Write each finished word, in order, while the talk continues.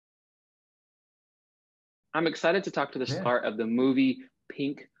I'm excited to talk to the Yeah, star of the movie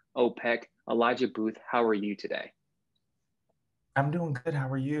Pink Opaque, Elijah Boothe. How are you today? I'm doing good. How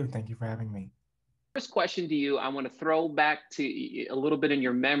are you? Thank you for having me. First question to you, I want to throw back to a little bit in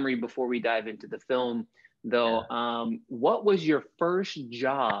your memory before we dive into the film, though. Yeah. What was your first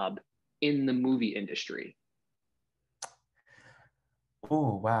job in the movie industry?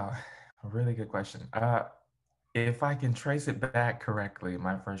 Oh, wow. A really good question. If I can trace it back correctly,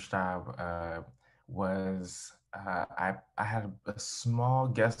 my first job was I had a small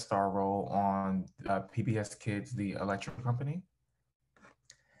guest star role on PBS Kids, the electric company,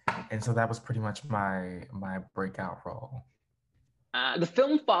 and so that was pretty much my breakout role. The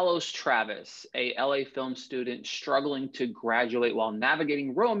film follows Travis, a LA film student struggling to graduate while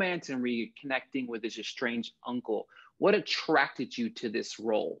navigating romance and reconnecting with his estranged uncle. What attracted you to this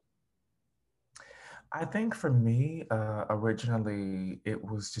role? I think for me, originally, it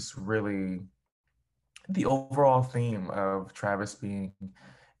was just really the overall theme of Travis being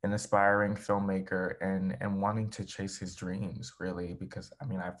an aspiring filmmaker and wanting to chase his dreams, really, because I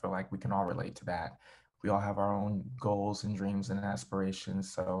mean, I feel like we can all relate to that. We all have our own goals and dreams and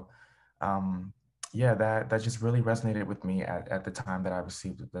aspirations. So, um, yeah, that just really resonated with me at the time that I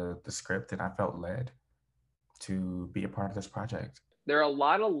received the script, and I felt led to be a part of this project. There are a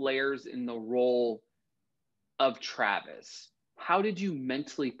lot of layers in the role of Travis. How did you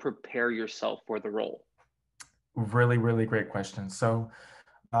mentally prepare yourself for the role? Really, really great question. So,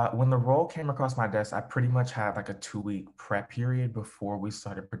 when the role came across my desk, I pretty much had like a 2 week prep period before we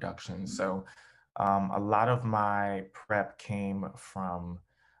started production. So, a lot of my prep came from,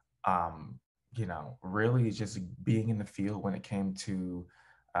 um, really just being in the field when it came to,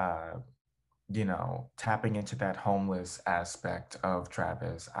 uh, tapping into that homeless aspect of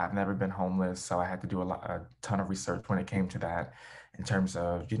Travis. I've never been homeless, so I had to do a ton of research when it came to that, in terms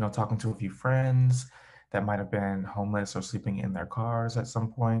of talking to a few friends that might have been homeless or sleeping in their cars at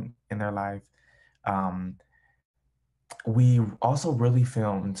some point in their life. Um, we also really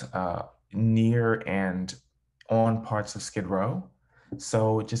filmed near and on parts of Skid Row,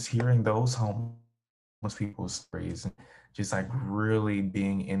 so just hearing those homeless people's stories, and just like really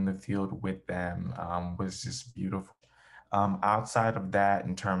being in the field with them was just beautiful. Outside of that,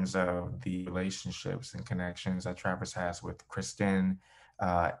 in terms of the relationships and connections that Travis has with Kristen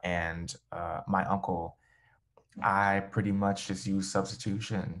and my uncle, I pretty much just used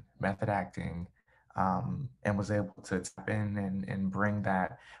substitution, method acting, and was able to tap in and bring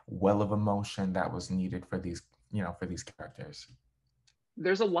that well of emotion that was needed for these characters.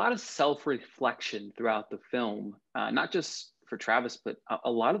 There's a lot of self reflection throughout the film, not just for Travis, but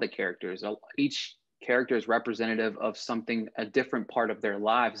a lot of the characters. Each character is representative of something, a different part of their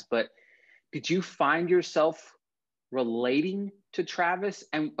lives. But did you find yourself relating to Travis?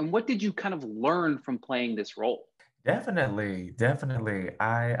 And what did you kind of learn from playing this role? Definitely, definitely.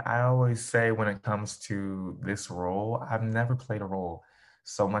 I always say when it comes to this role, I've never played a role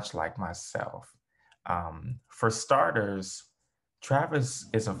so much like myself. For starters, Travis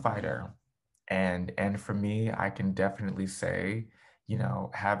is a fighter, and for me, I can definitely say,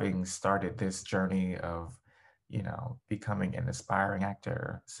 having started this journey of, becoming an aspiring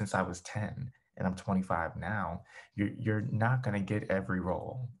actor since I was 10 and I'm 25 now, you're not going to get every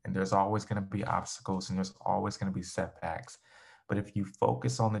role, and there's always going to be obstacles and there's always going to be setbacks. But if you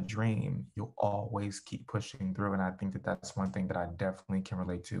focus on the dream, you'll always keep pushing through. And I think that that's one thing that I definitely can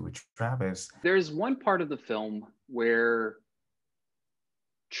relate to with Travis. There's one part of the film where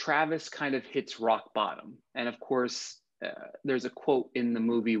Travis kind of hits rock bottom. And of course, there's a quote in the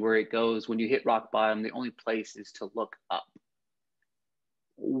movie where it goes, when you hit rock bottom, the only place is to look up.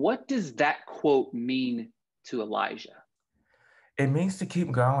 What does that quote mean to Elijah? It means to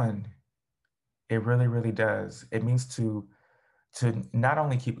keep going. It really, really does. It means to not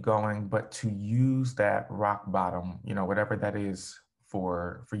only keep going, but to use that rock bottom, whatever that is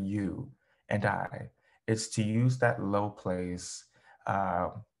for you and I. It's to use that low place uh,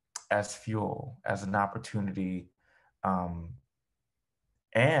 as fuel, as an opportunity, um,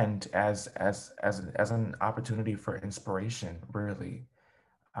 and as an opportunity for inspiration, really,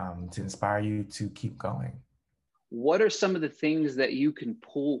 to inspire you to keep going. What are some of the things that you can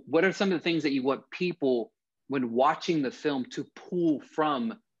pull? What are some of the things that you want people, when watching the film, to pull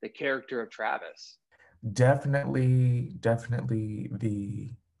from the character of Travis? Definitely, definitely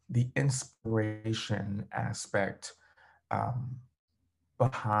the inspiration aspect um,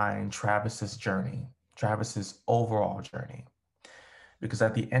 behind Travis's journey, Travis's overall journey. Because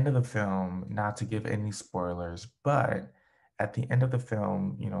at the end of the film, not to give any spoilers, but at the end of the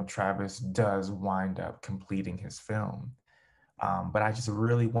film, Travis does wind up completing his film. But I just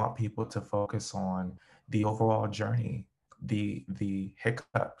really want people to focus on the overall journey, the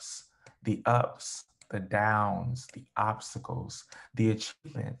hiccups, the ups, the downs, the obstacles, the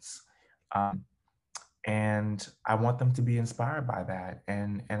achievements. Um, and I want them to be inspired by that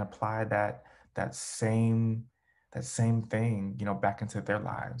and apply that same that same thing, you know, back into their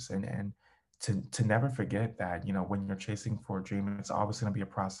lives and to never forget that, you know, when you're chasing for a dream, it's always going to be a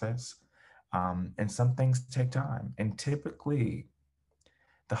process. And some things take time. And typically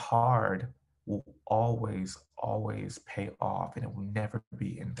the hard will always pay off and it will never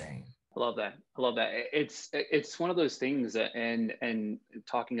be in vain. I love that. I love that. It's one of those things that, and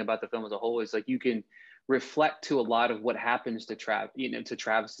talking about the film as a whole is like you can reflect to a lot of what happens to to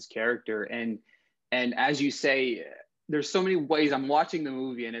Travis's character, and as you say, there's so many ways I'm watching the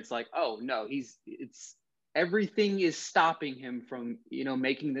movie, and it's like, oh no, it's everything is stopping him from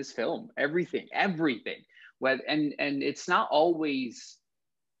making this film. Everything. Whether and it's not always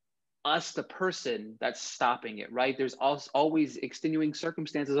us, the person, that's stopping it, right? There's also always extenuating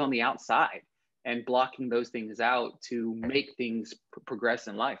circumstances on the outside and blocking those things out to make things progress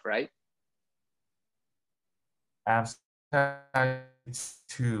in life, right? Absolutely.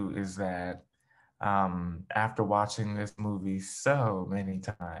 Too is that after watching this movie so many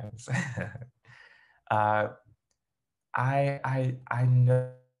times, uh, I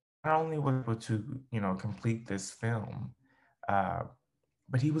know not only was able to, you know, complete this film, uh,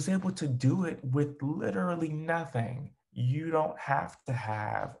 but he was able to do it with literally nothing. You don't have to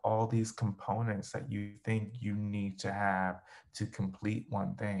have all these components that you think you need to have to complete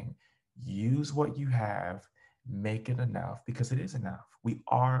one thing. Use what you have, make it enough because it is enough. We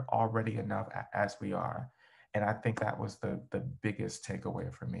are already enough as we are. And I think that was the biggest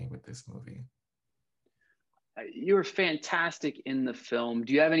takeaway for me with this movie. You're fantastic in the film.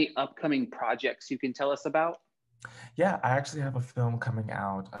 Do you have any upcoming projects you can tell us about? Yeah, I actually have a film coming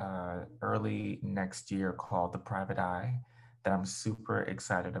out early next year called The Private Eye that I'm super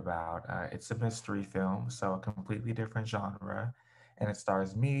excited about. It's a mystery film, so a completely different genre. And it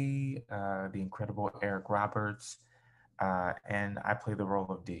stars me, the incredible Eric Roberts, and I play the role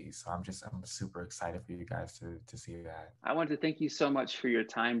of D. So I'm super excited for you guys to see that. I want to thank you so much for your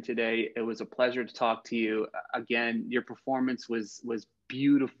time today. It was a pleasure to talk to you. Again, your performance was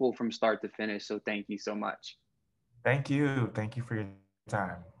beautiful from start to finish. So thank you so much. Thank you. Thank you for your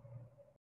time.